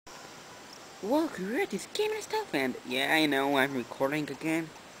Well, great, this game and stuff, and yeah, I know I'm recording again.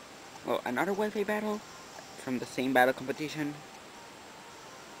 Well, another Wi-Fi battle from the same battle competition.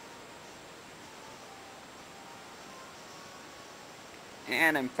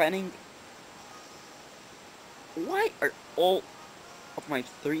 And I'm finding why are all of my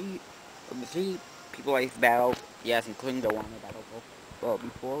the three people I've battled, yes, including the one I battled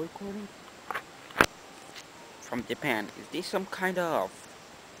before recording, from Japan. Is this some kind of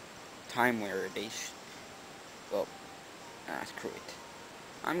time where they well, screw it.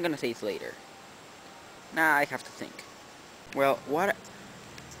 I'm gonna say it later. Nah, I have to think. Well, what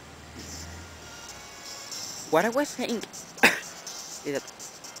I was saying is that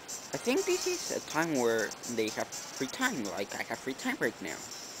I think this is a time where they have free time, like I have free time right now.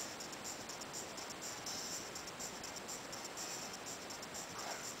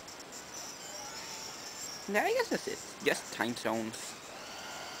 Yeah, I guess that's it. Just time zones.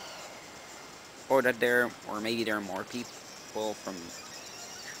 Or maybe there are more people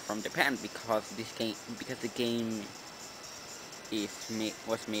from Japan because the game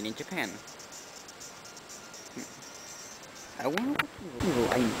was made in Japan. I wonder what the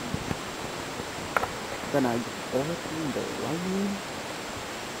line. Then I open the line.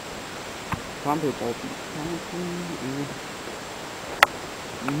 Thunderbolt Mountain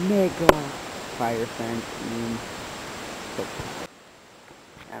and Mega Fire Fan Team.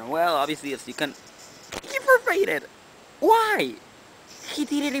 And well, obviously, as you can, he forfeited. Why? He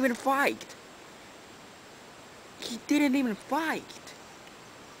didn't even fight. He didn't even fight.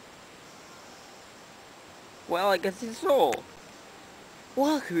 Well, I guess it's all.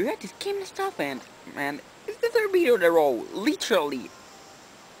 Well, correct. This game is tough, and man, it's the third video in a row. Literally,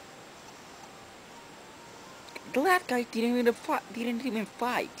 the last guy didn't even fight. Didn't even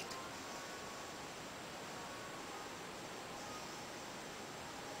fight.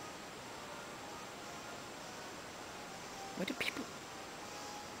 What do people?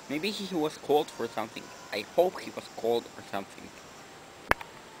 Maybe he was called for something. I hope he was called for something.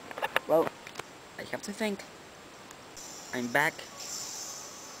 Well, I have to think. I'm back.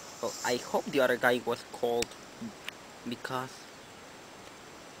 Well, I hope the other guy was called because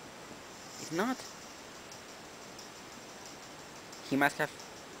if not, he must have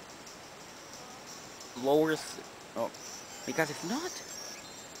lowers. Oh, because if not,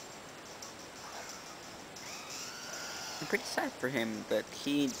 I'm pretty sad for him that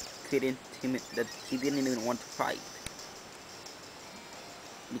that he didn't even want to fight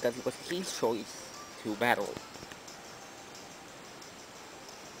because it was his choice to battle.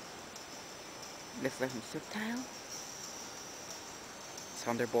 Let's let him subtile.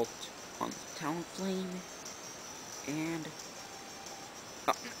 Thunderbolt on Town Flame and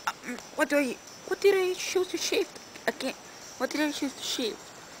what did I choose to shift again? What did I choose to shift?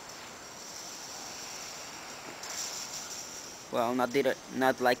 Well,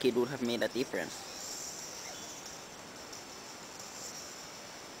 not like it would have made a difference.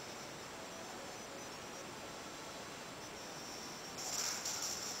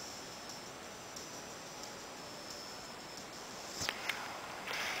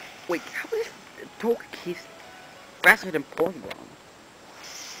 Wait, how is Togekiss faster than Porygon?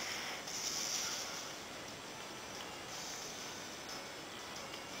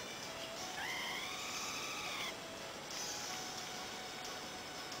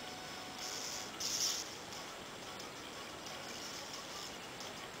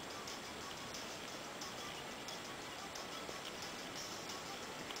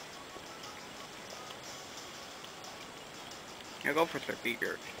 I go for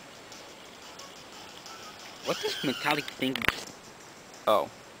Serpegor. What's this metallic thing? Oh.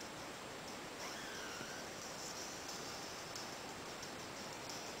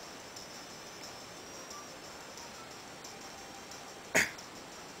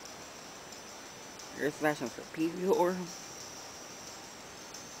 Earth Slash on Serpegor.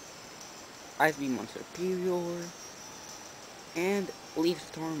 Ice Beam on Serpegor. And Leaf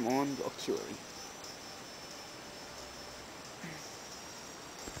Storm on the Auxiliary.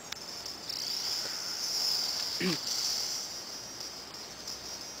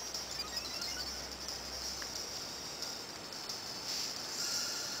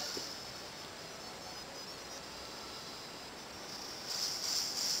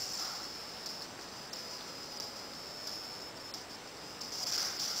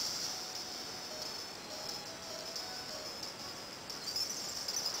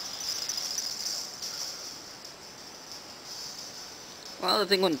 Well, the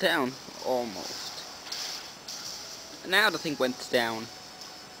thing went down. Almost. Now the thing went down.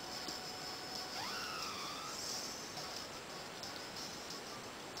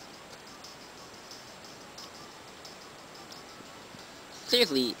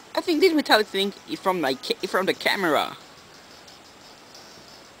 Seriously, I think this metallic thing is from from the camera.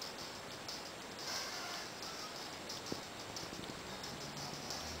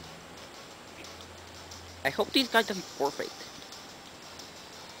 I hope this guy doesn't forfeit.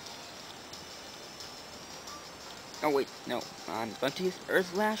 Oh wait, no. I'm going to use Earth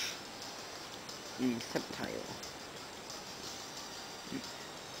Slash in subtile.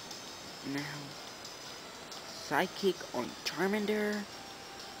 Now, Psychic on Charmander,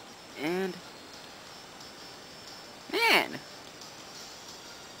 and man,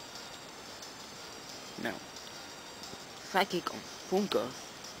 no, Psychic on Fungus,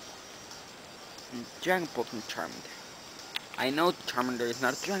 and Dragon Pulse on Charmander. I know Charmander is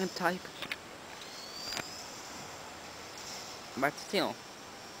not a Dragon type, but still,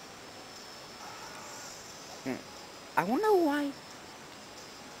 I wonder why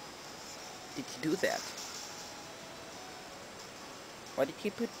did he do that? Why did he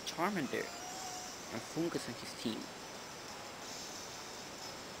put Charmander and Fungus on his team?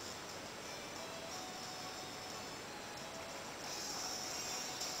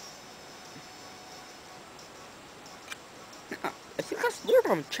 I think I slurred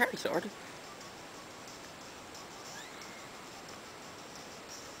on Charizard.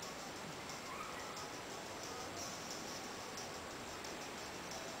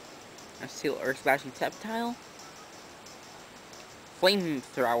 I'm still Earth Slashing Sceptile.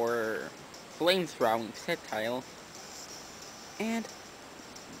 Flamethrowing Sceptile. And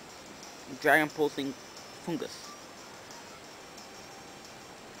Dragon Pulsing Fungus.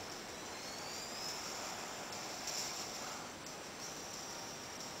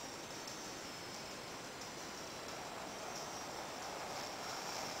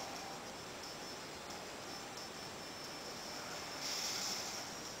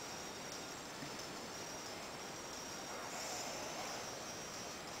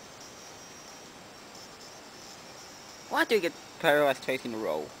 Why do you get paralyzed twice in a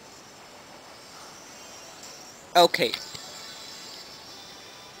row? Okay.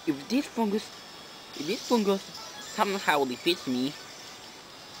 If this fungus somehow defeats me,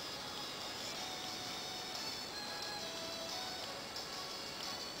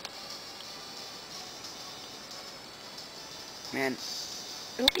 man,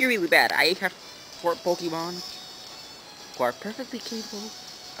 it'll be really bad. I have 4 Pokemon who are perfectly capable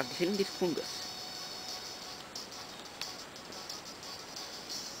of defeating this fungus.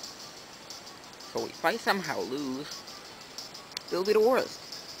 So if I somehow lose, it'll be the worst.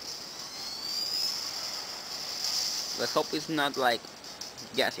 Let's hope it's not like,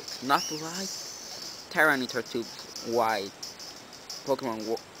 yes, it's not like Tyranitar Tube's white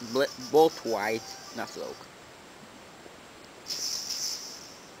Pokemon Bolt White Nuzlocke.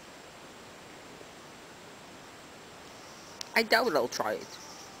 I doubt I'll try it.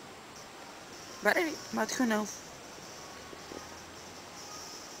 But who knows?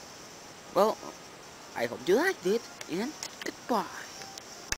 Well, I hope you liked it, and goodbye.